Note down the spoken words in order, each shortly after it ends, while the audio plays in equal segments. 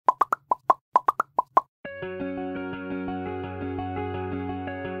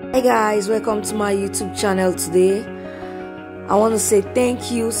Hey guys, welcome to my YouTube channel. Today I want to say thank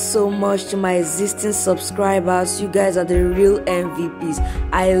you so much to my existing subscribers. You guys are the real MVPs.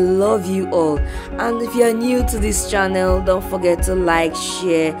 I love you all. And if you're new to this channel, don't forget to like,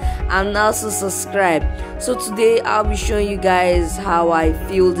 share, and also subscribe. So today I'll be showing you guys how I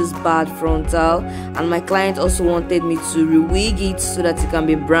feel this bad frontal, and my client also wanted me to re-wig it so that it can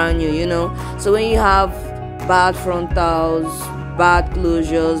be brand new, you know. So when you have bad frontals, bad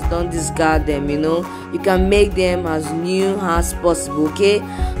closures, don't discard them, you know. You can make them as new as possible. Okay,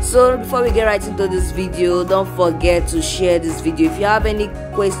 so before we get right into this video, don't forget to share this video. If you have any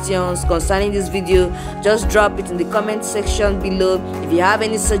questions concerning this video, just drop it in the comment section below. If you have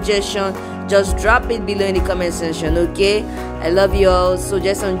any suggestion, just drop it below in the comment section. Okay, I love you all, so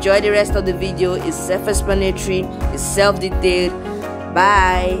just enjoy the rest of the video. It's self-explanatory, it's self-detailed.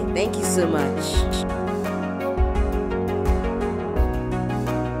 Bye, thank you so much.